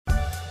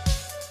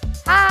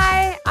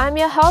I'm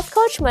your health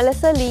coach,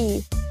 Melissa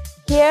Lee.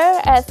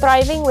 Here at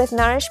Thriving with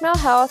Nourishment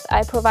Health,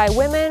 I provide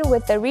women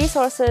with the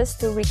resources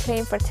to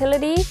reclaim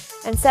fertility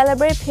and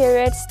celebrate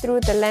periods through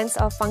the lens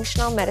of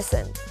functional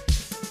medicine.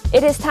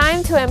 It is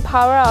time to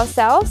empower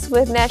ourselves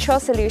with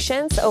natural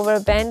solutions over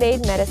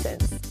band-aid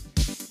medicines.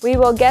 We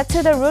will get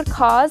to the root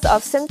cause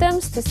of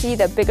symptoms to see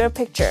the bigger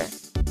picture.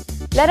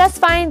 Let us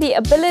find the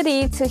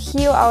ability to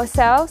heal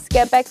ourselves,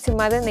 get back to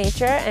Mother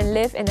Nature, and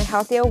live in a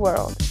healthier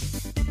world.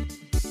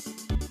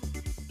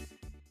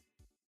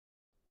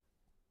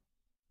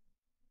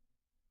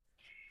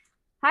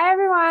 Hi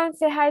everyone,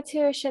 say hi to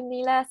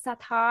Shanila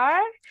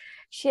Satar.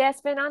 She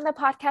has been on the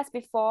podcast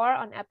before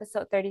on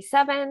episode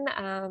 37.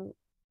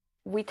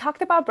 We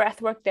talked about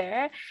breathwork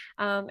there,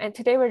 and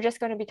today we're just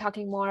going to be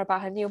talking more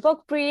about her new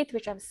book, Breathe,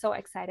 which I'm so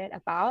excited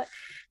about.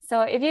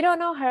 So if you don't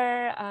know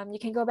her, you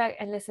can go back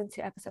and listen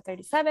to episode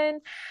 37.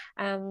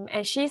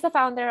 And she's the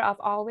founder of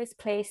Always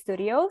Play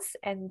Studios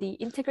and the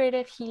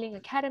Integrative Healing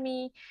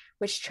Academy,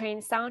 which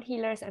trains sound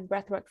healers and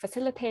breathwork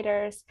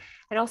facilitators,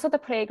 and also the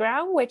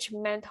Playground, which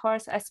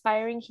mentors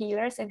aspiring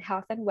healers in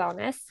health and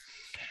wellness.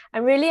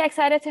 I'm really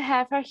excited to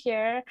have her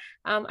here.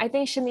 I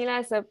think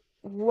Shanila is a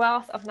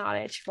wealth of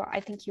knowledge. Well,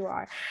 I think you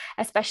are,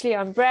 especially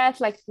on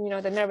breath, like, you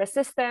know, the nervous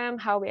system,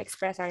 how we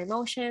express our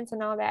emotions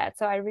and all that.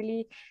 So I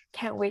really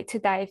can't wait to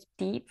dive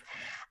deep.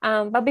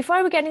 But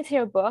before we get into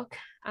your book,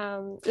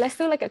 let's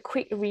do like a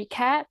quick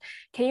recap.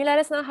 Can you let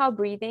us know how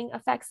breathing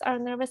affects our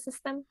nervous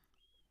system?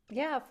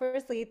 Yeah,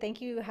 firstly,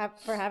 thank you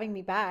for having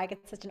me back.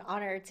 It's such an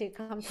honor to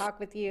come talk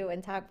with you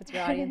and talk with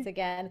your audience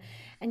again.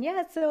 And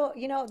yeah, so,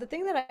 the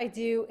thing that I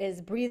do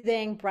is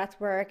breathing, breath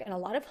work, and a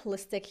lot of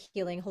holistic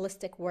healing,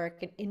 holistic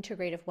work, and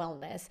integrative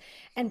wellness.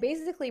 And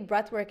basically,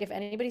 breath work, if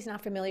anybody's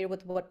not familiar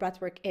with what breath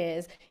work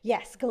is,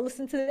 yes, go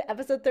listen to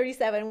episode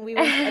 37. We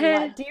went a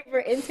lot deeper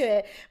into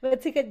it.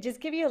 But just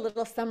give you a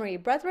little summary,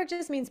 breath work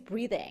just means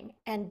breathing,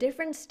 and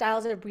different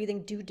styles of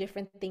breathing do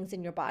different things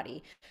in your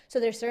body. So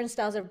there's certain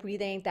styles of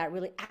breathing that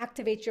really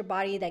activate your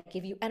body, that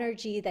give you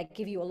energy, that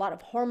give you a lot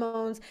of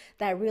hormones,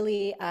 that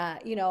really,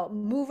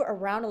 move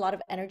around a lot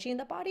of energy in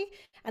the body.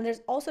 And there's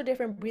also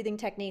different breathing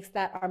techniques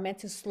that are meant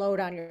to slow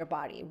down your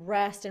body,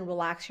 rest and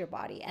relax your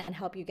body, and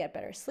help you get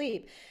better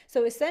sleep.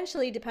 So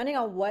essentially, depending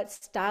on what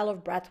style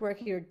of breath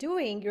work you're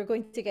doing, you're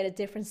going to get a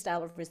different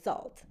style of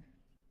result.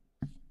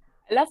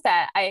 I love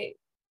that.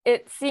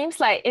 It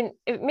seems like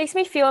it makes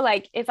me feel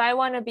like if I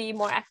want to be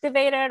more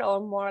activated or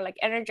more like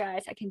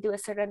energized, I can do a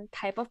certain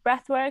type of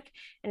breath work.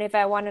 And if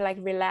I want to like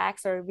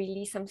relax or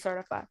release some sort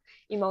of a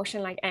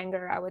emotion like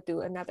anger, I would do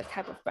another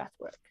type of breath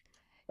work,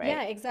 Yeah,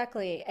 right?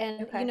 exactly.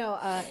 And Okay.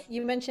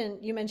 you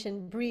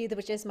mentioned Breathe,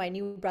 which is my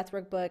new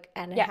breathwork book,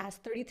 and it Yeah. has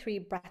 33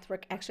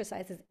 breathwork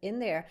exercises in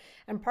there.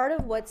 And part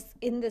of what's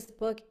in this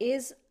book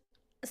is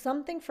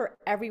something for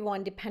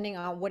everyone depending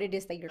on what it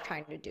is that you're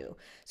trying to do.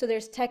 So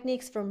there's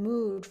techniques for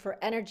mood, for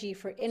energy,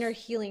 for inner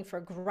healing, for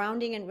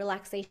grounding and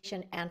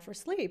relaxation, and for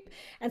sleep.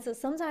 And so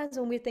sometimes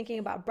when we're thinking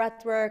about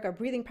breath work or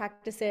breathing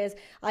practices,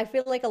 I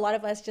feel like a lot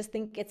of us just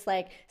think it's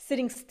like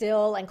sitting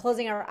still and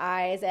closing our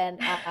eyes and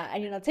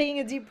taking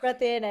a deep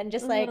breath in and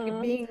just like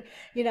Mm-hmm. being,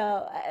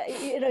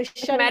 Like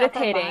shutting off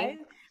our meditating. mind,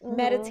 Mm-hmm.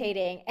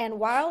 meditating. And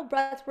while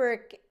breath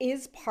work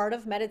is part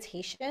of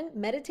meditation,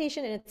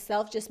 meditation in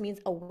itself just means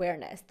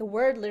awareness. The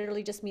word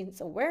literally just means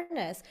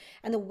awareness.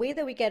 And the way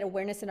that we get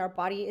awareness in our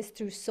body is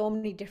through so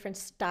many different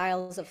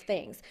styles of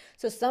things.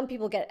 So some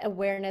people get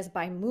awareness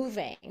by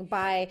moving,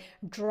 by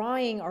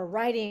drawing or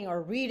writing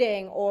or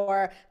reading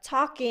or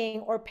talking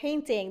or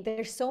painting.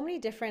 There's so many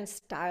different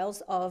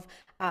styles of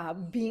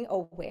being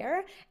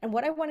aware. And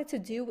what I wanted to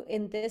do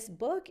in this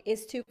book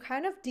is to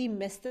kind of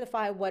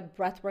demystify what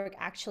breath work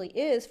actually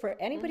is for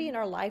anybody in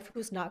our life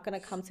who's not going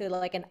to come to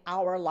like an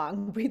hour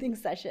long breathing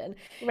session.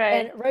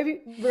 And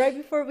Right. right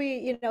before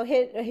we,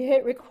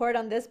 hit record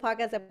on this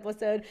podcast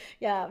episode,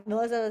 yeah,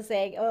 Melissa was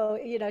saying, "Oh,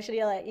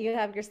 Shanila, you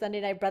have your Sunday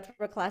night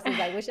breathwork classes.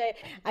 I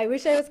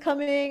wish I was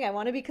coming. I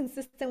want to be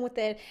consistent with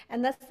it."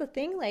 And that's the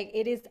thing. Like,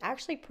 it is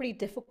actually pretty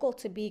difficult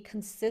to be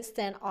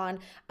consistent on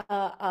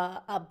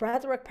a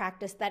breathwork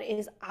practice that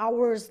is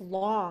hours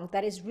long.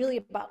 That is really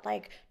about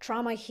like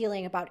trauma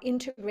healing, about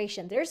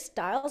integration. There's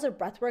styles of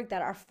breathwork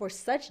that are for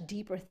such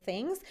deeper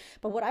things.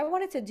 But what I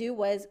wanted to do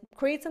was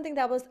create something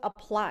that was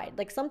applied,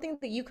 like something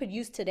that you could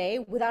use today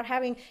without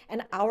having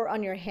an hour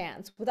on your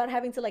hands, without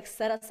having to like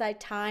set aside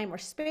time or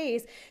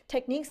space,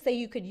 techniques that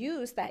you could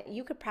use that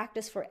you could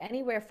practice for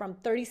anywhere from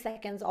 30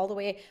 seconds all the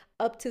way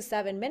up to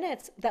 7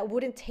 minutes that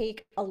wouldn't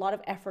take a lot of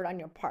effort on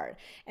your part.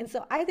 And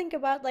so I think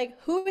about like,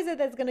 who is it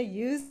that's going to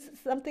use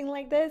something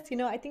like this?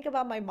 I think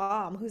about my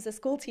mom, who's a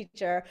school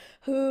teacher,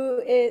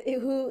 who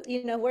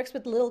works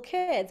with little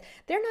kids.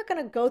 They're not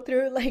going to go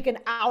through like an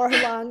hour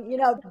long,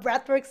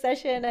 breathwork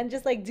session and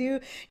just like do,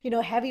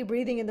 heavy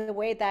breathing in the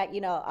way that,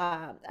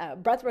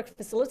 breathwork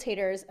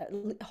facilitators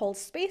hold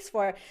space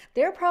for.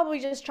 They're probably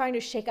just trying to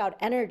shake out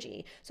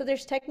energy. So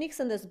there's techniques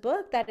in this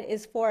book that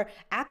is for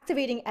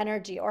activating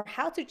energy or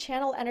how to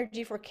channel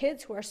energy for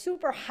kids who are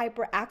super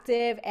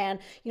hyperactive and,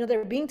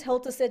 they're being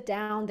told to sit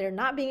down. They're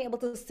not being able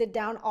to sit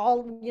down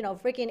all,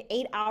 freaking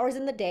 8 hours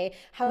in the day.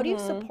 How do you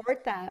Mm-hmm.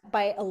 support that?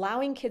 By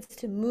allowing kids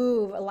to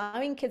move,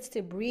 allowing kids to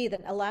breathe,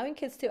 and allowing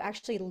kids to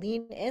actually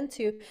lean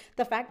into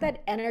the fact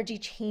that energy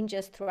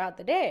changes throughout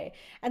the day.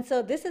 And so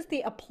this is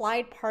the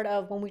applied part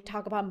of when we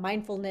talk about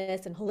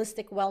mindfulness and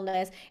holistic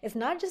wellness. It's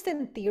not just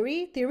in theory.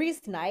 Theory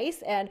is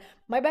nice, and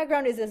my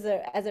background is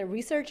as a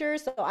researcher,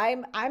 so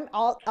I'm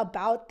all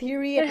about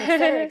theory and et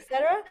cetera, et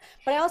cetera.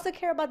 But I also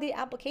care about the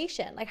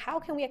application. Like, how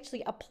can we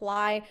actually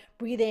apply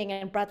breathing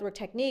and breathwork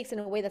techniques in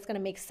a way that's going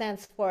to make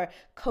sense for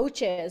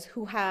coaches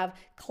who have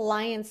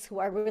clients who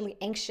are really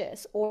anxious,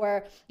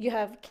 or you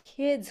have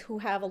kids who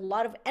have a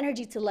lot of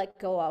energy to let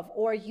go of,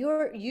 or you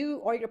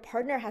or your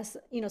partner has,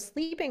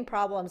 sleeping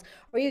problems,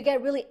 or you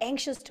get really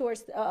anxious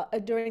towards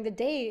during the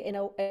day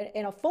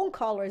in a phone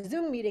call or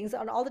Zoom meetings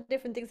on all the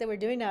different things that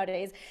we're doing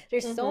nowadays.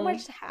 There's so Mm-hmm.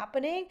 much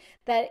happening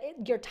that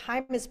your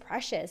time is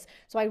precious.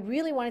 So I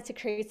really wanted to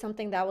create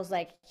something that was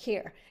like,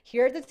 here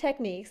are the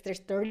techniques. There's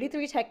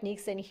 33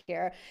 techniques in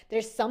here.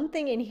 There's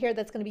something in here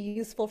that's going to be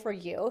useful for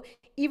you.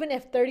 Even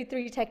if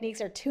 33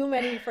 techniques are too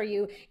many for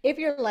you, if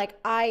you're like,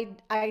 I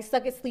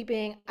suck at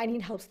sleeping, I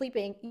need help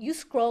sleeping, you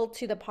scroll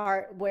to the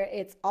part where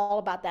it's all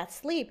about that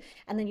sleep,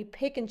 and then you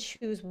pick and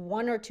choose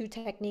one or two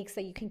techniques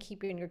that you can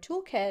keep in your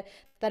toolkit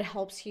that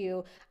helps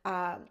you,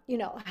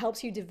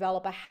 helps you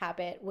develop a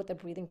habit with a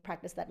breathing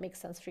practice that makes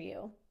sense for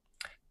you.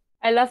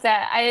 I love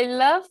that. I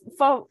love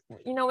for,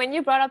 when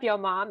you brought up your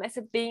mom as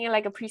a, being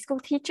like a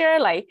preschool teacher,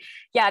 like,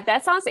 yeah,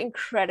 that sounds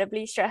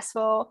incredibly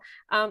stressful.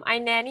 I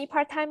nanny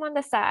part-time on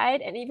the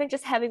side, and even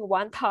just having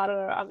one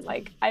toddler, I'm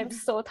like, I'm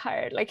so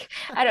tired. Like,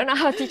 I don't know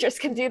how teachers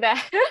can do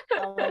that.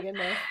 Oh my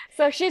goodness.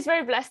 So she's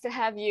very blessed to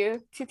have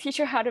you to teach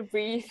her how to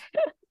breathe.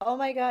 Oh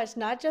my gosh,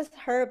 not just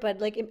her, but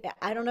like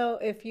I don't know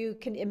if you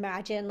can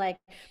imagine like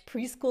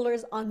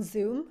preschoolers on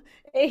Zoom.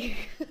 Like,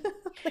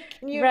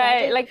 can you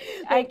Right. imagine? Like,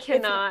 I Like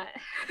cannot.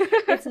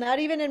 it's not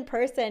even in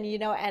person,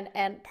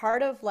 and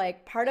part of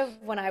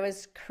when I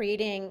was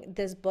creating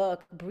this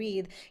book,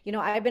 Breathe,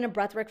 I've been a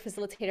breathwork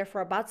facilitator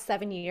for about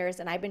 7 years,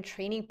 and I've been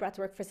training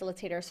breathwork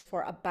facilitators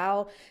for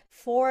about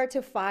 4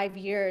 to 5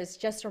 years,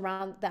 just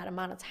around that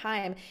amount of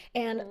time.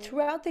 And Mhm.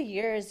 throughout the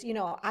years,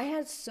 I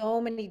had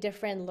so many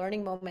different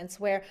learning moments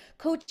where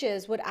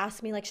coaches would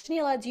ask me like,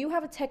 Shanila, do you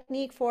have a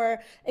technique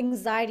for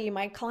anxiety?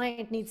 My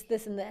client needs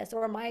this and this,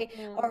 or my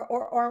Mm.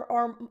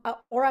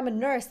 or I'm a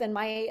nurse and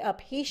my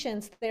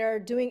patients, they're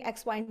doing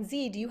X, Y, and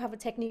Z. Do you have a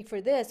technique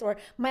for this? Or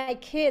my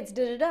kids,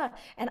 da da da.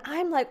 And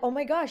I'm like, oh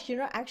my gosh,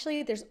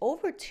 actually, there's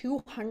over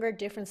 200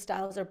 different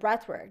styles of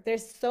breath work.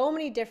 There's so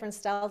many different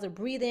styles of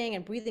breathing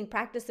and breathing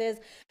practices,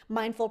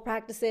 mindful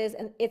practices,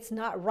 and it's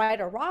not right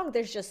or wrong.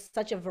 There's just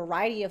such a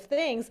variety of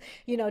things,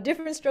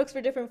 different strokes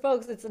for different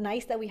folks. It's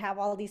nice that we have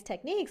all these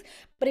techniques,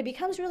 but it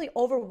becomes really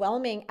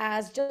overwhelming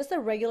as just a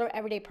regular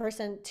everyday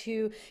person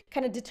to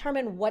kind of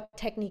determine what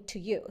technique to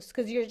use,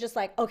 because you're just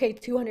like, okay,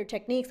 200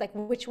 techniques, like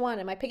which one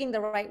am I picking the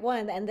right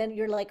one? And then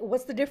you're like,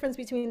 what's the difference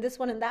between this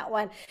one and that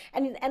one?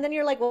 And then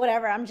you're like, well,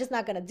 whatever, I'm just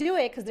not going to do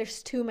it because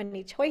there's too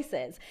many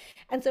choices.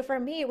 And so for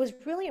me, it was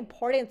really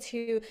important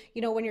to,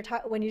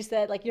 when you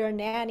said like you're a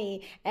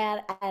nanny,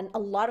 and a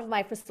lot of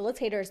my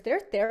facilitators,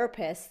 they're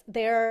therapists,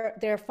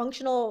 they're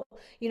functional,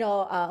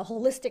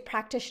 holistic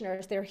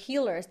practitioners, they're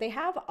healers, they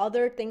have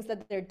other things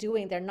that they're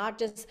doing. They're not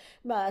just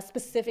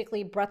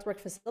specifically breathwork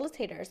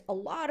facilitators. A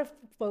lot of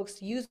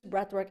folks use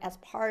breathwork as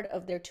part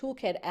of their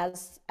toolkit,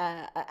 as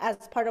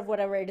part of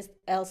whatever it is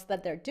else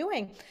that they're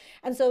doing.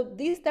 And so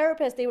these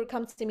therapists, they would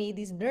come to me,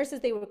 these nurses,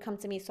 they would come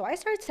to me. So I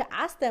started to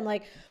ask them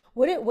like,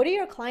 what do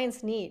your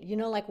clients need?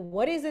 Like,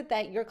 what is it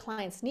that your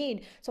clients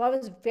need? So I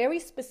was very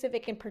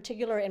specific in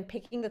particular in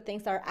picking the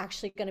things that are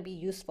actually going to be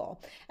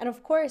useful. And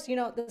of course,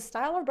 the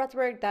style of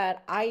breathwork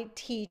that I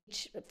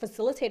teach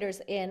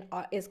facilitators in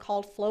is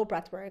called flow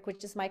breathwork,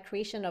 which is my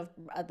creation of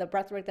the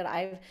breathwork that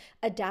I've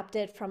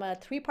adapted from a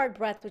three-part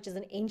breath, which is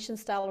an ancient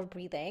style of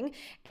breathing.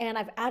 And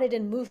I've added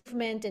in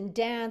movement and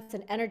dance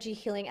and energy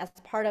healing as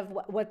part of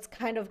what's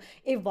kind of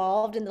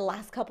evolved in the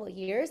last couple of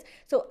years.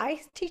 So I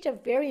teach a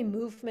very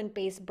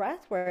movement-based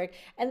breath work.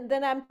 And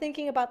then I'm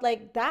thinking about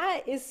like,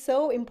 that is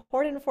so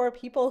important for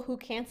people who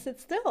can't sit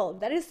still.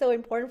 That is so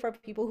important for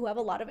people who have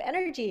a lot of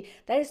energy.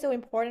 That is so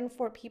important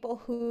for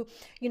people who,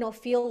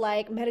 feel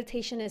like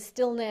meditation is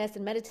stillness,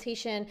 and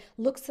meditation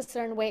looks a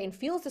certain way and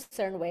feels a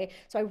certain way.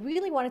 So I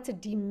really wanted to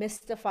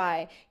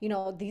demystify,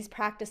 these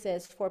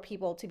practices for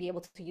people to be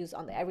able to use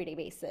on the everyday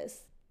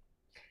basis.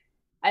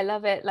 I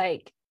love it.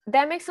 Like,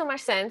 that makes so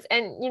much sense.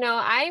 And,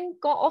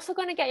 also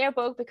going to get your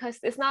book because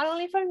it's not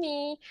only for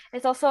me,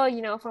 it's also,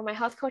 for my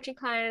health coaching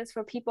clients,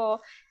 for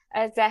people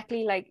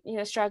exactly like,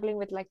 struggling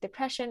with like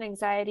depression,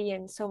 anxiety,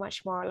 and so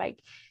much more. Like,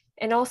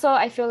 and also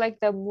I feel like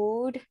the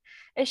mood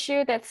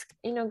issue that's,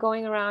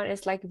 going around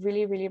is like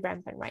really, really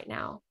rampant right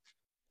now.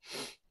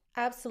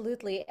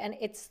 Absolutely. And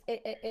it's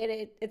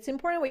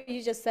important what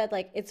you just said,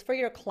 like it's for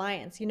your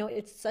clients.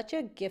 It's such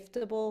a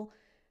giftable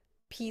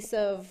piece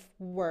of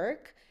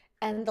work.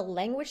 And the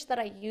language that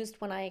I used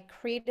when I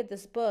created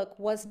this book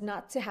was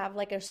not to have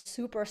like a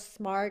super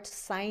smart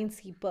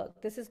sciencey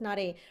book. This is not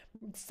a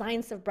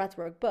science of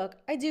breathwork book.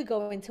 I do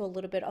go into a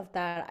little bit of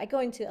that. I go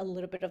into a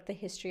little bit of the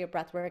history of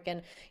breathwork.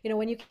 And,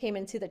 when you came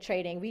into the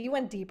training, we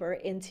went deeper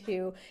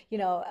into,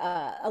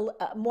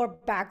 a more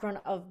background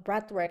of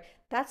breathwork.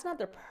 That's not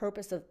the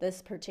purpose of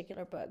this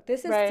particular book. This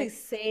is to Right.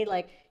 say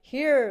like,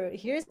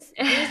 here's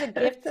a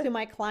gift to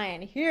my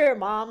client. Here,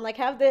 mom, like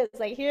have this.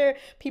 Like here,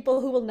 people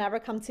who will never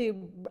come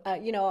to,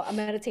 a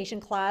meditation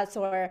class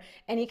or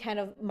any kind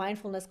of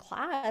mindfulness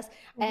class.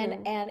 and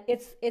Mhm. and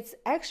it's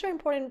extra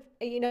important.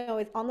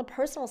 It's on the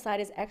personal side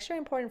is extra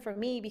important for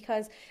me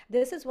because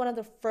this is one of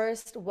the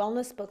first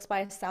wellness books by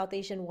a South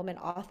Asian woman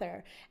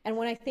author. And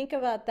when I think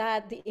about that,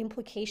 the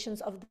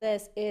implications of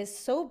this is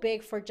so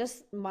big for just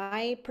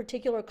my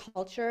particular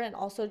culture and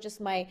also just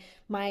my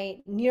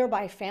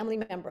nearby family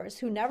members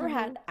who never Mhm.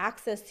 had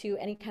access to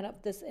any kind of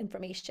this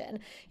information.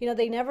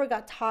 They never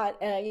got taught,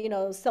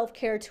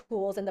 self-care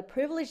tools and the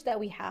privilege that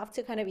we have to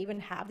kind of even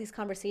have these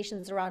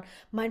conversations around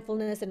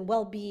mindfulness and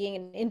well-being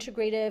and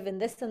integrative and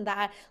this and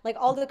that, like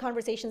all the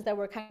conversations that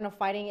we're kind of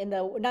fighting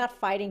not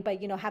fighting, but,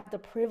 have the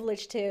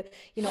privilege to,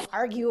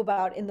 argue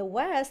about in the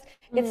West.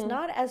 It's Mhm.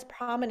 not as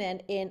prominent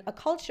in a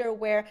culture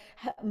where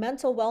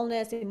mental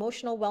wellness,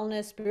 emotional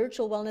wellness,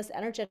 spiritual wellness,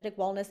 energetic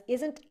wellness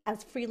isn't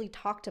as freely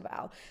talked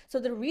about. So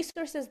the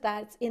resources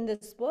that's in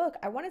this book,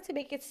 I wanted to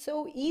make it so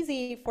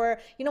easy for,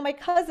 my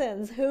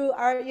cousins who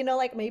are,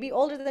 like maybe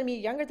older than me,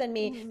 younger than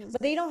me, Mhm.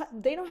 but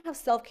they don't have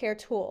self-care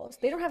tools.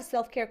 They don't have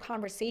self-care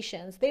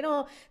conversations. They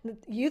don't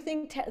You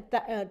think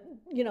that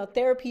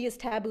therapy is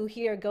taboo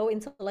here, go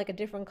into like a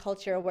different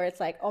culture where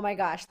it's like, oh my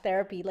gosh,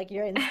 therapy, like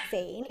you're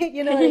insane.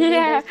 You know what I mean?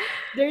 Yeah.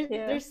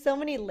 Yeah. There's so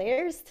many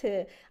layers to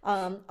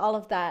all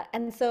of that.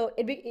 And so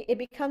it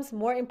becomes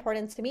more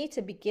important to me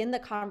to begin the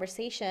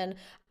conversation,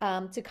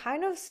 to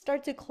kind of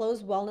start to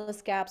close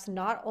wellness gaps,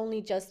 not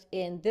only just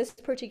in this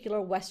particular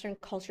Western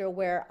culture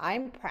where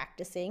I'm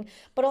practicing,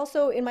 but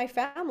also in my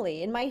family,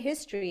 in my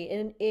history,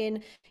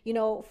 in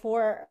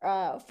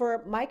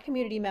for my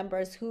community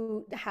members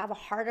who have a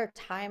harder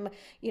time,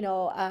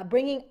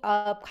 bringing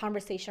up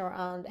conversation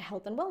around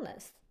health and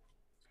wellness.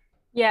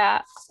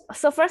 Yeah.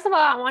 So first of all,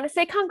 I want to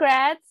say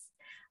congrats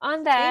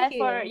on Thank that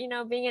for,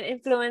 you. being an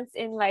influence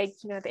in like,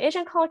 the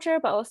Asian culture,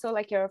 but also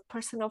like your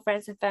personal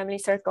friends and family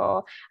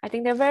circle. I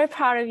think they're very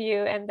proud of you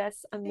and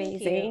that's Thank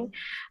amazing.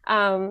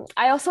 you.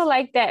 I also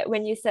like that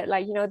when you said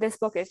like, this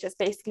book is just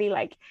basically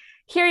like,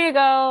 here you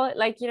go,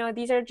 like,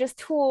 these are just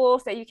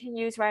tools that you can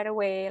use right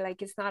away.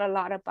 Like it's not a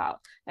lot about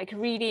like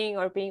reading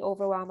or being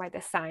overwhelmed by the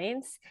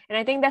science. And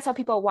I think that's what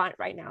people want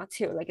right now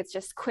too. Like it's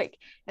just quick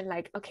and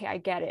like, okay, I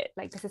get it.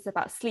 Like this is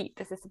about sleep,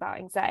 this is about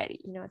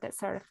anxiety, that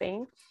sort of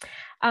thing.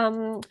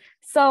 Um,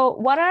 so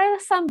what are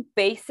some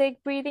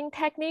basic breathing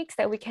techniques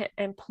that we can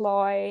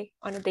employ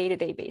on a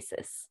day-to-day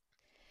basis?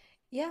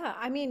 Yeah,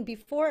 I mean,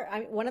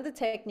 one of the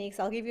techniques,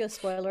 I'll give you a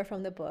spoiler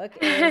from the book,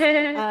 is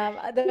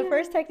the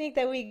first technique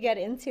that we get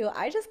into,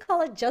 I just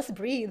call it just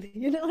breathe.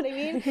 You know what I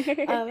mean?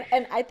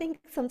 And I think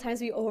sometimes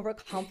we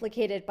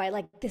overcomplicate it by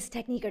like this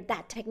technique or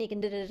that technique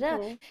and da da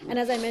da. And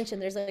as I mentioned,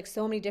 there's like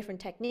so many different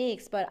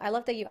techniques, but I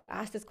love that you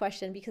asked this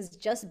question because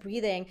just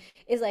breathing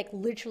is like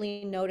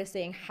literally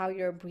noticing how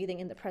you're breathing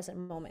in the present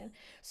moment.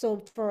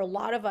 So for a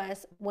lot of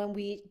us, when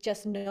we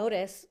just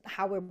notice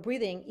how we're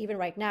breathing, even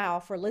right now,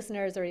 for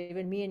listeners or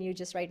even me and you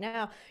just right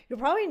now, you'll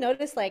probably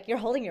notice like you're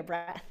holding your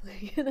breath.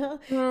 It's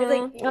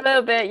like A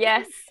little bit,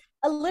 yes.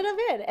 a little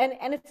bit.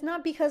 And it's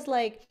not because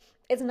like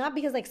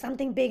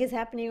something big is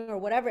happening or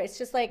whatever. It's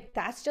just like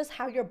that's just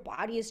how your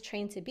body is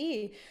trained to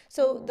be.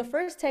 So the Mhm.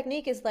 first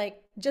technique is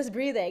like just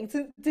breathing,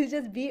 to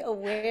just be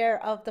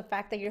aware of the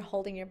fact that you're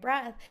holding your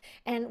breath.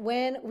 And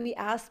when we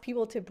ask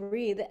people to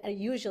breathe,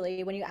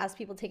 usually when you ask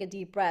people to take a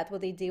deep breath, what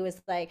they do is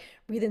like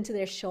breathe into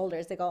their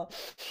shoulders. They go,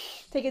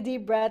 take a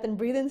deep breath and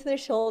breathe into their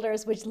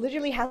shoulders, which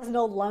literally has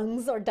no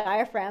lungs or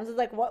diaphragms. It's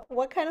like,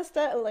 what kind of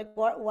stuff? Like,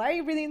 why are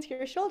you breathing into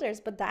your shoulders?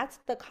 But that's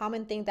the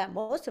common thing that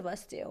most of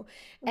us do.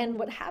 And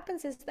what Mhm.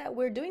 happens is that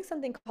we're doing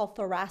something called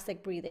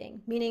thoracic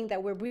breathing, meaning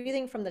that we're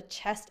breathing from the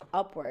chest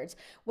upwards,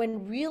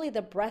 when really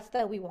the breath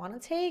that we want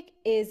to take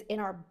is in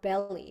our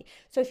belly.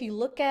 So if you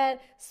look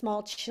at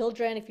small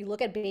children, if you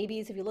look at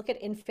babies, if you look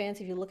at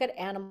infants, if you look at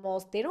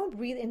animals, they don't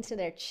breathe into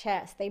their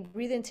chest, they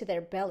breathe into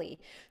their belly.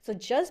 So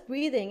just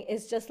breathing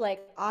is just like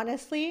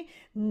honestly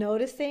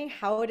noticing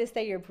how it is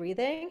that you're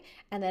breathing,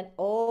 and then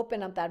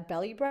open up that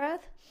belly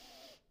breath,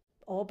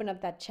 open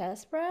up that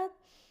chest breath,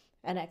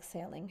 and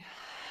exhaling.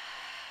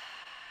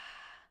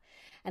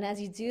 And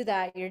as you do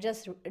that, you're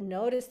just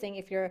noticing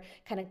if you're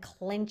kind of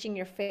clenching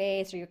your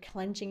face or you're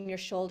clenching your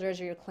shoulders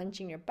or you're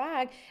clenching your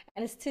back.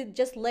 And it's to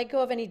just let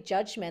go of any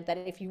judgment that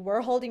if you were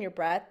holding your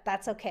breath,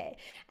 that's okay.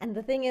 And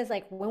the thing is,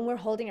 like when we're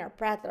holding our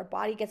breath, our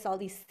body gets all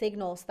these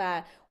signals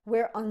that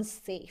we're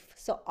unsafe.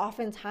 So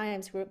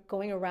oftentimes we're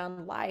going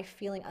around life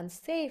feeling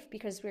unsafe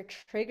because we're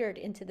triggered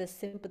into the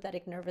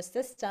sympathetic nervous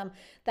system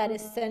that Mhm.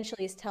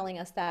 essentially is telling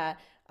us that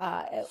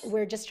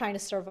we're just trying to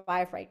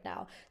survive right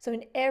now. So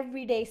in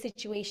everyday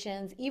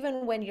situations,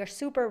 even when you're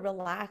super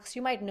relaxed,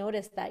 you might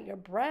notice that your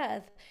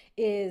breath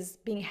is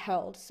being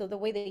held. So the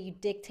way that you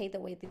dictate the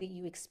way that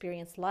you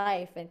experience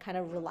life and kind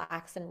of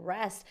relax and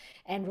rest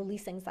and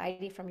release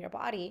anxiety from your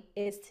body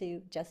is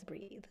to just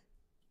breathe.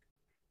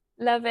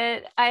 Love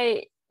it.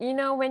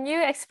 When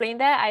you explained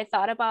that, I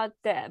thought about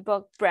the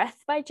book Breath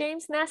by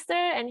James Nestor,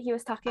 and he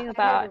was talking I have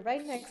it about,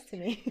 right next to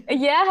me.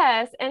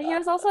 yes, and he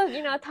was also,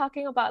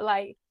 talking about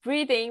like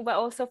breathing, but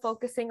also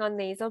focusing on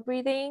nasal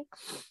breathing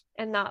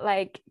and not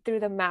like through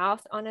the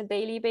mouth on a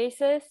daily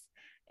basis.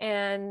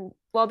 And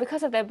well,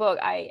 because of that book,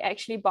 I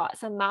actually bought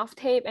some mouth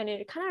tape, and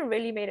it kind of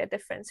really made a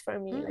difference for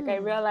me. Like I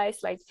Mm.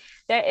 realized like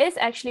there is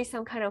actually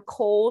some kind of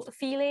cold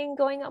feeling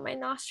going up my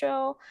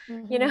nostril,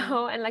 Hmm.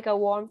 and like a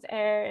warmth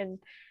air and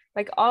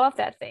like all of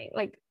that thing.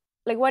 Like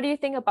what do you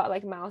think about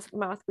like mouth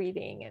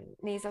breathing and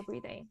nasal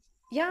breathing?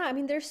 Yeah, I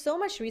mean, there's so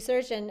much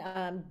research, and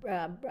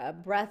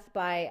Breath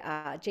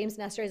by James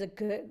Nestor is a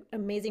good,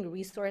 amazing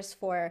resource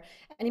for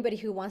anybody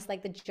who wants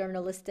like the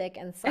journalistic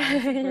and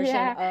science version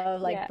Yeah,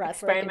 of like yeah,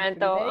 breath work and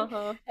experimental. breathing,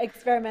 Uh-huh.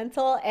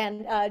 experimental.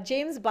 And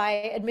James, by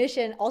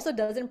admission, also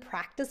doesn't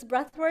practice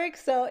breath work.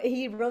 So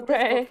he wrote this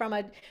book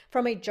Right.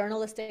 from a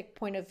journalistic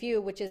point of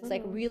view, which is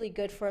like Hmm. really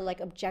good for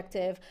like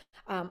objective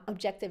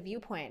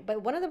viewpoint.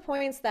 But one of the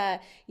points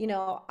that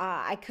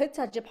I could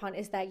touch upon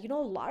is that a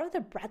lot of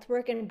the breath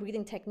work and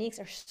breathing techniques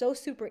are so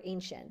super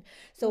ancient.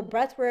 So Hmm.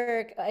 breath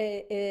work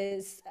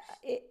is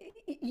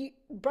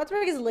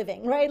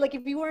living, right? Like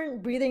if you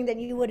weren't breathing, then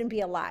you wouldn't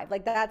be alive.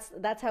 Like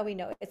that's how we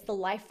know it. It's the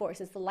life force,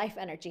 it's the life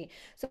energy.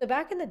 So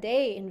back in the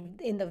day,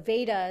 in the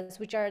Vedas,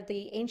 which are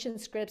the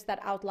ancient scripts that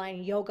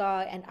outline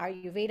yoga and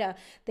Ayurveda,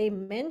 they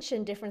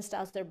mention different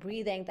styles of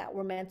breathing that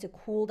were meant to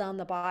cool down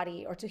the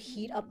body or to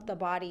heat up the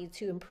body,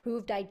 to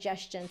improve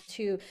digestion,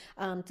 to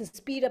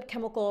speed up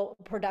chemical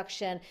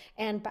production.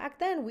 And back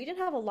then, we didn't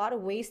have a lot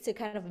of ways to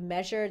kind of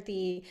measure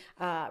the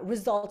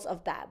results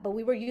of that, but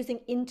we were using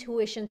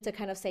intuition to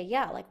kind of say,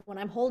 yeah, like when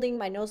I'm holding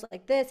my nose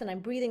like this and I'm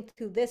breathing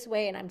through this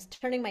way and I'm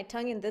turning my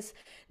tongue in this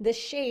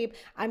shape,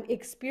 I'm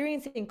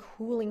experiencing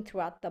cooling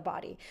throughout the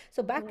body.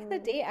 So back in the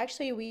day,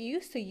 actually, we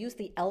used to use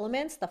the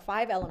elements, the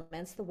five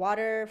elements, the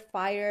water,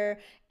 fire,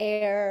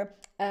 air,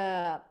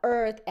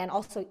 earth, and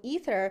also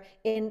ether,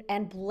 in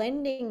and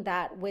blending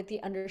that with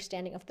the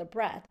understanding of the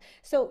breath.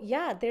 So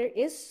yeah, there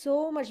is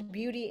so much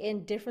beauty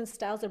in different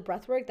styles of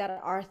breath work that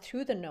are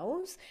through the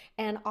nose.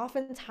 And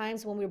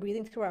oftentimes when we're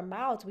breathing through our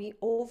mouths, we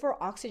over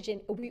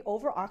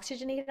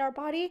oxygenate our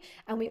body,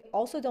 and we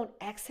also don't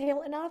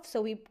exhale enough.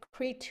 So we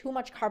create too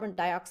much carbon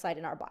dioxide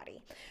in our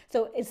body.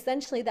 So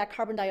essentially that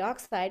carbon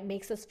dioxide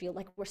makes us feel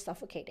like we're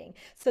suffocating.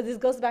 So this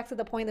goes back to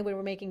the point that we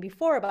were making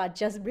before about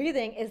just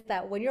breathing, is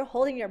that when you're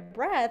holding your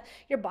breath,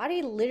 your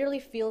body literally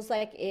feels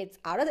like it's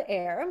out of the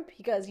air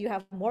because you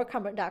have more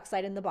carbon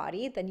dioxide in the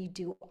body than you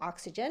do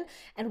oxygen.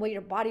 And what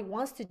your body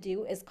wants to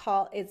do is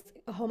call it's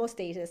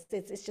homeostasis.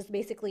 It's just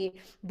basically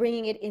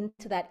bringing it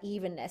into that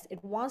evenness.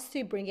 It wants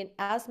to bring in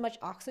as much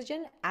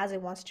oxygen as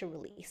it wants to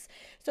release.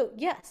 So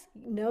yes,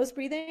 nose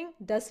breathing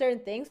does certain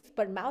things,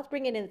 but mouth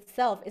breathing in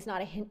itself is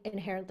not an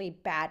inherently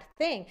bad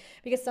thing,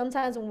 because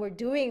sometimes when we're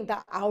doing the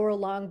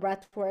hour-long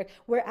breath work,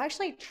 we're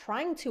actually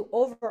trying to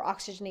over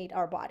oxygenate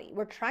our body.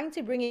 We're trying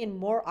to bring in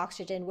more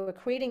oxygen. We're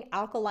creating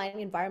alkaline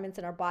environments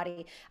in our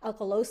body,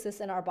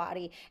 alkalosis in our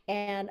body,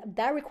 and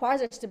that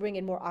requires us to bring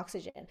in more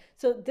oxygen.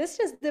 So this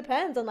just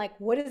depends on like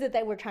what is it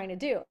that we're trying to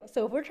do.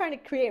 So if we're trying to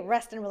create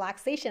rest and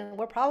relaxation,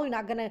 we're probably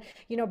not going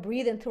to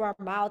breathe in through our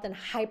mouth and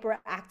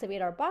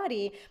hyperactivate our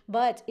body.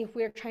 But if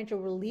we're trying to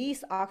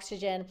release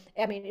oxygen,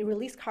 I mean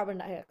release carbon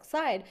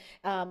dioxide,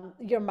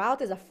 your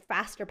mouth is a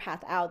faster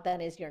path out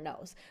than is your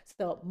nose.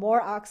 So more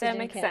That oxygen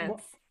makes can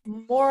sense.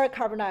 more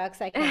carbon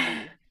dioxide can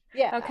leave.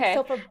 Yeah. Okay.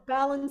 So for Yes.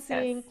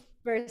 balancing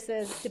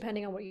versus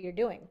depending on what you're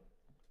doing.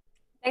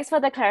 Thanks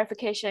for the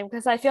clarification,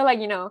 because I feel like,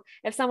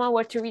 if someone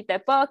were to read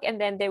that book and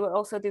then they would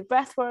also do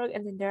breath work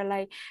and then they're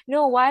like,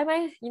 why am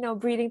I,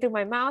 breathing through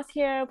my mouth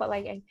here? But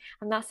like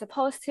I'm not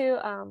supposed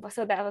to. But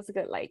so that was a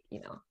good, like,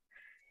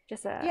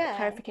 just a Yeah,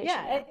 clarification.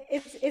 yeah.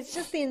 Yeah. It's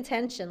just the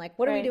intention. Like,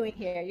 what are we Right. doing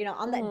here?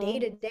 On that day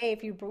Hmm. to day,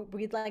 if you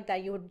breathe like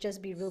that, you would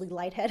just be really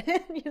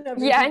lightheaded. Yeah,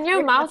 Breathing and through your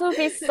your mouth. mouth will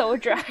be so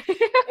dry.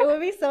 It would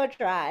be so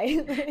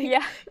dry. Like,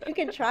 Yeah. you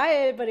can try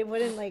it, but it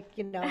wouldn't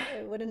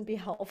it wouldn't be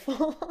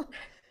helpful.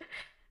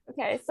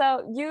 Okay,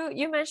 so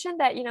you mentioned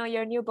that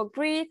your new book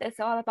Breathe is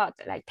all about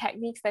like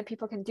techniques that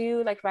people can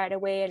do like right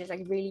away, and it's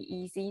like really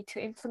easy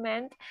to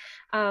implement.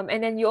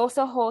 And then you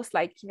also host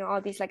like all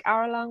these like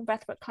hour-long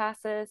breathwork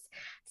classes.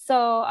 So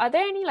are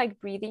there any like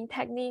breathing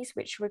techniques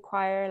which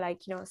require like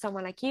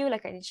someone like you,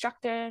 like an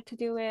instructor, to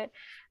do it?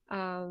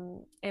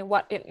 And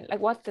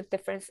what's the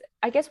difference?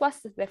 I guess what's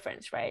the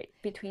difference, right,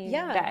 between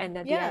Yeah, that and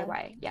the yeah.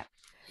 DIY? Yeah.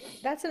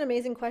 That's an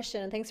amazing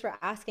question, and thanks for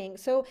asking.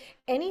 So,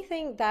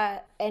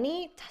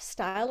 any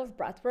style of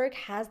breath work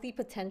has the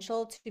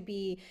potential to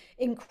be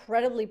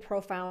incredibly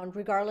profound,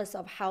 regardless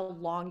of how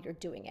long you're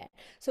doing it.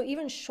 So,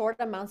 even short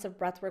amounts of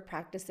breathwork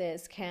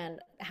practices can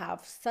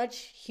have such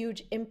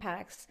huge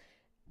impacts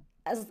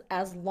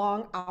as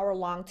long, hour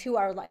long, 2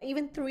 hour long,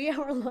 even 3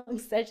 hour long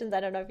sessions. I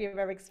don't know if you've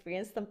ever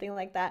experienced something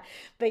like that,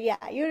 but yeah,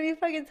 you would be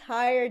fucking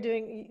tired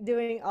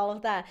doing all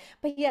of that.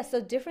 But yeah,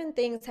 so different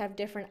things have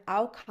different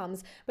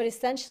outcomes, but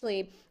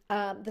essentially,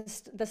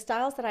 the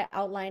styles that I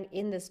outlined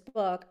in this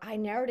book, I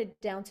narrowed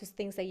it down to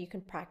things that you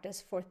can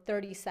practice for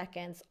 30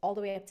 seconds all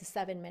the way up to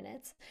 7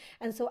 minutes.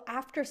 And so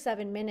after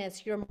 7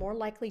 minutes, you're more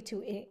likely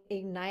to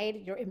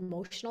ignite your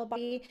emotional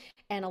body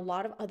and a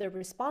lot of other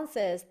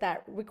responses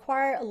that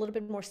require a little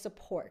bit more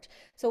support.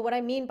 So what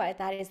I mean by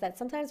that is that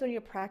sometimes when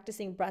you're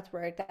practicing breath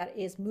work that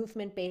is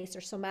movement based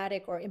or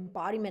somatic or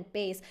embodiment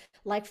based,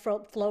 like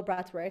flow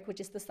breath work,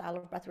 which is the style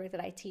of breath work that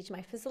I teach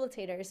my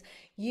facilitators,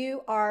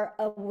 you are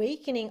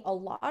awakening a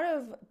lot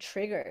of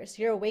triggers.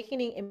 You're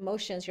awakening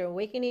emotions. You're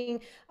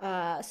awakening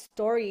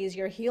stories.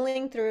 You're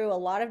healing through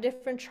a lot of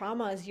different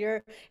traumas.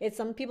 It's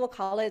some people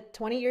call it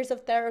 20 years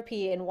of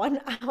therapy in 1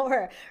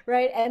 hour,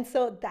 right? And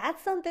so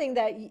that's something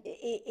that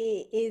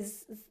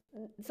is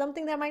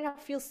something that might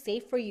not feel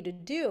safe for you to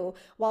do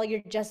while you're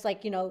just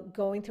like,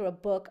 going through a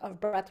book of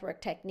breathwork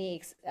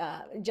techniques,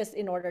 just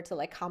in order to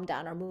like calm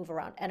down or move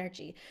around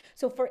energy.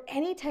 So for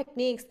any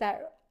techniques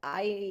that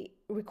I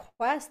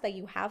request that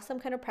you have some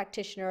kind of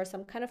practitioner or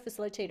some kind of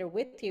facilitator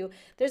with you,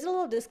 there's a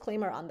little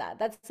disclaimer on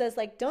that says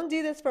like, don't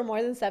do this for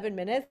more than 7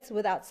 minutes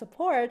without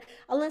support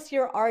unless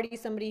you're already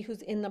somebody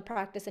who's in the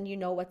practice and you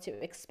know what to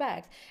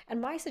expect. And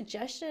my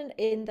suggestion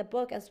in the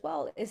book as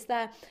well is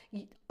that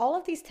all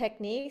of these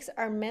techniques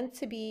are meant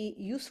to be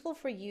useful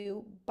for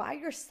you by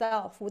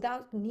yourself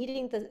without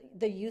needing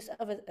the use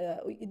of a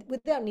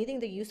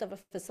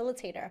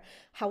facilitator.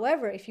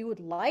 However, if you would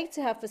like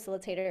to have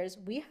facilitators,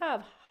 we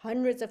have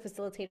hundreds of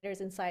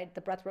facilitators inside the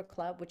Breathwork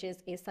Club, which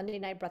is a Sunday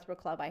night breathwork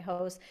club I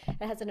host.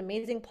 It has an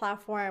amazing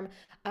platform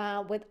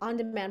with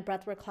on-demand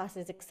breathwork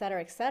classes, et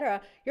cetera, et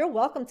cetera. You're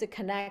welcome to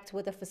connect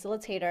with a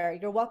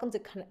facilitator. You're welcome to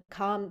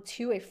come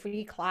to a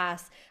free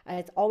class.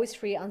 It's always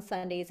free on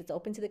Sundays. It's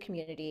open to the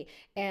community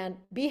and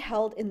be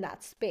held in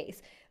that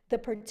space. The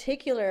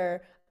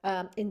particular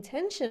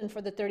intention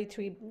for the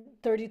 33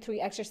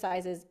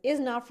 exercises is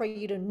not for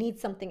you to need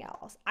something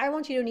else. I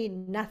want you to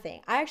need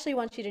nothing. I actually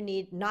want you to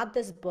need not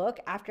this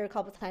book after a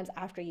couple of times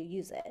after you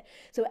use it.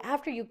 So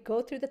after you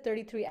go through the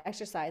 33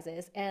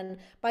 exercises, and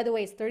by the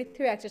way, it's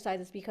 33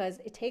 exercises because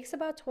it takes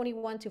about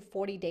 21 to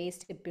 40 days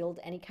to build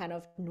any kind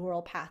of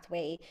neural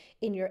pathway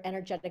in your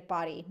energetic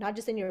body, not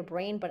just in your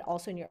brain, but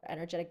also in your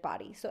energetic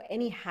body. So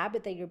any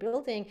habit that you're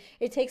building,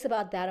 it takes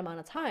about that amount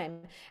of time.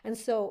 And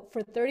so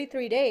for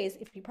 33 days,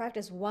 if you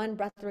practice one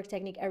breathwork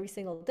technique every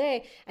single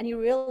day and you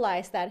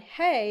realize that,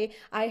 hey,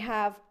 I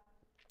have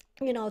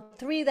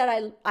three that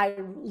I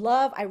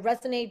love, I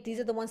resonate.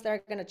 These are the ones that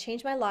are going to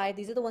change my life.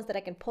 These are the ones that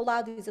I can pull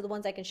out. These are the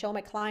ones I can show my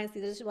clients.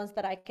 These are the ones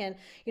that I can,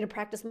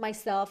 practice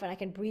myself and I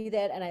can breathe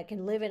it and I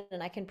can live it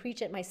and I can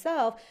preach it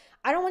myself.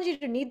 I don't want you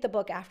to need the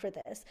book after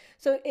this.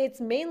 So it's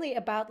mainly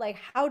about like,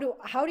 how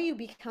do you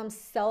become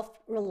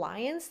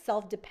self-reliant,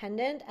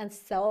 self-dependent, and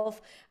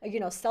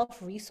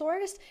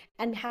self-resourced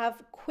and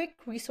have quick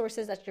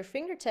resources at your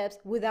fingertips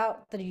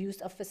without the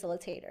use of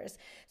facilitators.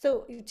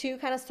 So to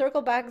kind of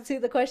circle back to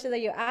the question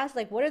that you asked,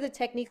 like, what are the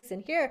techniques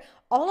in here?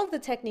 All of the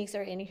techniques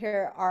are in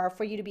here are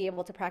for you to be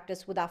able to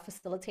practice without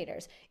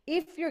facilitators.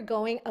 If you're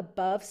going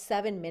above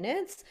 7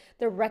 minutes,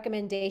 the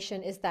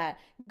recommendation is that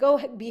go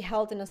be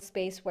held in a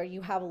space where you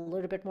have a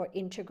little bit more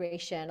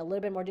integration, a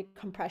little bit more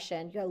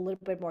decompression, you have a little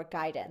bit more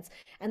guidance,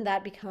 and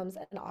that becomes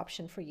an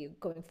option for you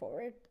going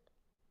forward.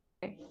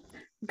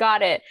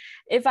 Got it.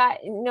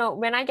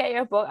 When I get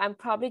your book, I'm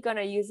probably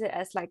gonna use it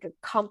as like a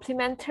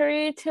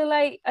complementary to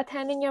like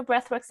attending your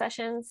breathwork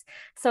sessions.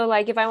 So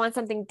like if I want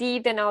something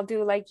deep, then I'll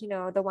do like,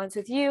 the ones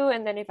with you.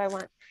 And then if I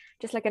want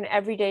just like an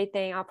everyday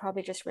thing, I'll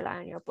probably just rely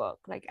on your book.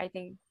 Like I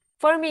think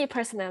for me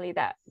personally,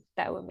 that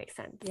would make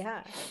sense.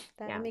 Yeah,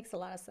 that makes a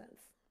lot of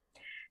sense.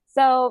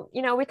 So,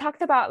 we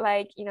talked about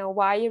like,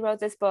 why you wrote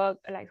this book,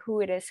 like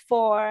who it is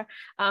for.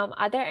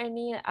 Are there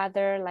any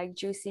other like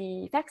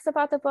juicy facts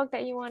about the book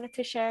that you wanted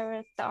to share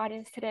with the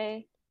audience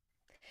today?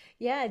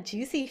 Yeah,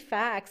 juicy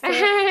facts. So,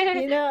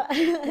 no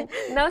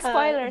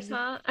spoilers,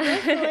 huh? No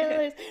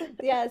spoilers.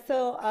 Yeah,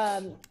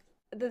 so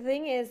the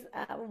thing is,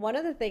 one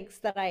of the things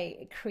that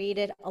I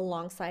created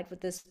alongside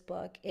with this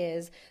book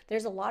is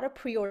there's a lot of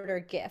pre-order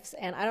gifts.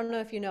 And I don't know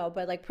if you know,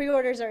 but like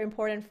pre-orders are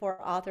important for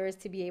authors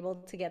to be able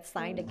to get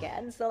signed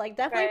again. So like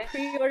definitely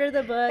pre-order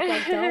the book.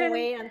 Like don't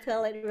wait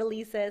until it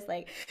releases.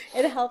 Like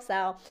it helps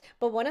out.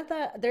 But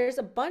there's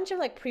a bunch of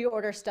like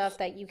pre-order stuff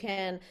that you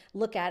can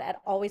look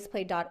at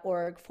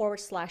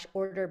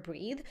alwaysplay.org/order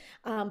breathe.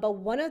 But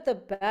one of the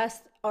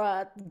best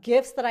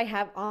gifts that I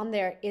have on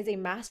there is a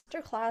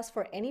masterclass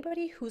for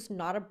anybody who's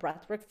not a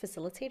breathwork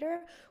facilitator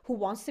who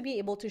wants to be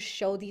able to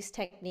show these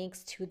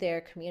techniques to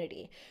their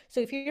community. So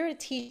if you're a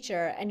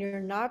teacher and you're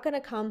not going to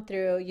come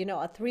through,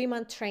 a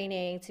 3-month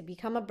training to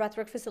become a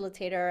breathwork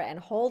facilitator and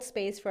hold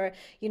space for,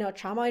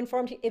 trauma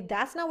informed, if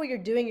that's not what you're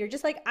doing, you're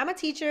just like, I'm a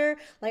teacher,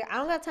 like I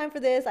don't got time for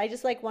this. I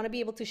just like want to be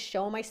able to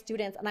show my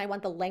students, and I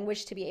want the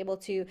language to be able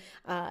to,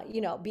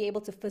 be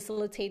able to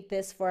facilitate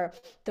this for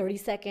 30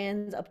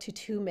 seconds up to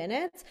 2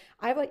 minutes.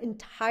 I have an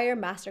entire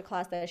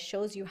masterclass that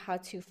shows you how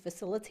to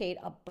facilitate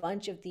a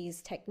bunch of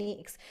these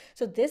techniques.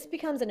 So this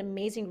becomes an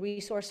amazing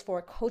resource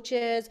for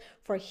coaches,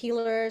 for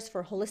healers,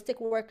 for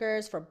holistic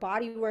workers, for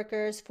body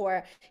workers,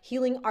 for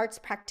healing arts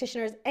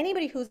practitioners,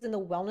 anybody who's in the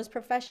wellness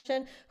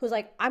profession who's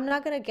like, I'm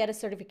not going to get a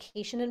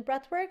certification in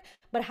breathwork,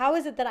 but how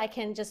is it that I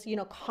can just,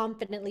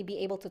 confidently be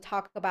able to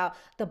talk about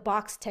the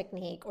box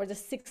technique or the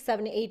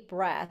 6-7-8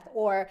 breath,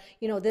 or,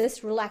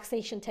 this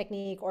relaxation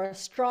technique or a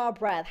straw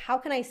breath? How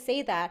can I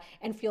say that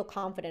and feel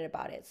confident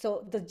about it?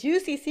 So the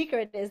juicy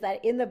secret is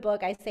that in the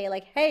book I say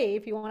like, hey,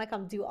 if you want to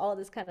come do all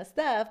this kind of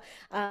stuff,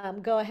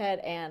 go ahead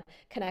and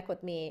connect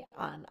with me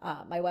on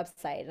my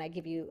website, and I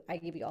give you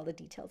all the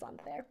details on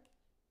there.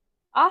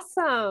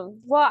 Awesome.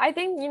 Well, I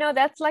think,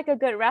 that's like a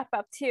good wrap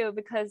up too,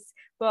 because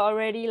we're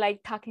already like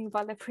talking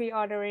about the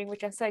pre-ordering,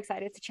 which I'm so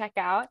excited to check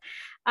out.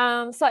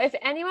 So if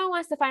anyone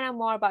wants to find out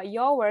more about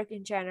your work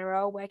in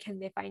general, where can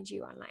they find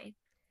you online?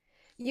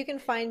 You can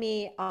find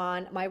me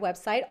on my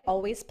website,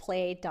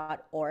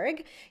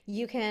 alwaysplay.org.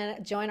 You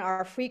can join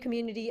our free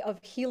community of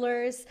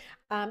healers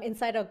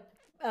inside a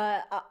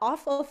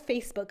awful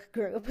Facebook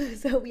group.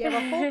 So we have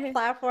a whole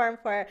platform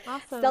for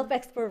Awesome.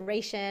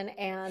 self-exploration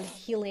and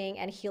healing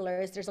and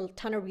healers. There's a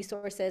ton of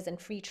resources and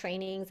free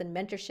trainings and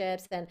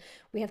mentorships. And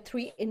we have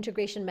 3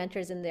 integration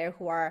mentors in there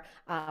who are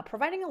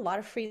providing a lot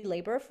of free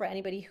labor for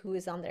anybody who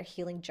is on their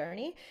healing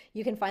journey.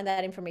 You can find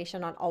that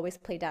information on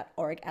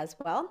alwaysplay.org as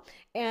well.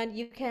 And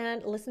you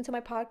can listen to my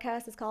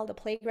podcast. It's called The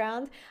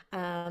Playground.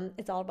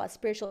 It's all about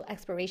spiritual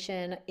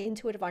exploration,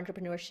 intuitive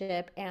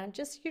entrepreneurship, and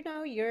just,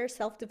 your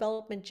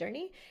self-development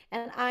journey.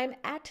 And I'm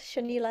at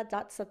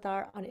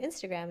shanila.satar on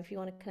Instagram if you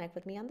want to connect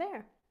with me on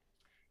there.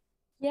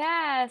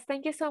 Yes,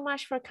 thank you so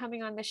much for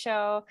coming on the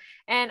show.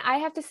 And I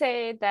have to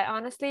say that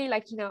honestly,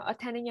 like,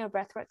 attending your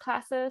breathwork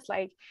classes,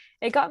 like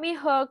it got me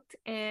hooked.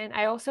 And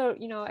I also,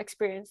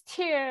 experienced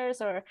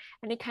tears or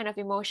any kind of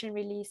emotion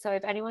release. So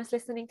if anyone's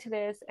listening to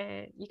this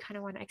and you kind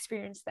of want to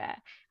experience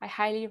that, I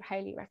highly,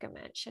 highly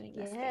recommend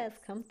Shanila's Yes,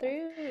 space. come So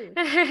through.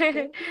 Thank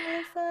you,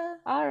 Melissa.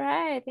 all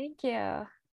right, thank you.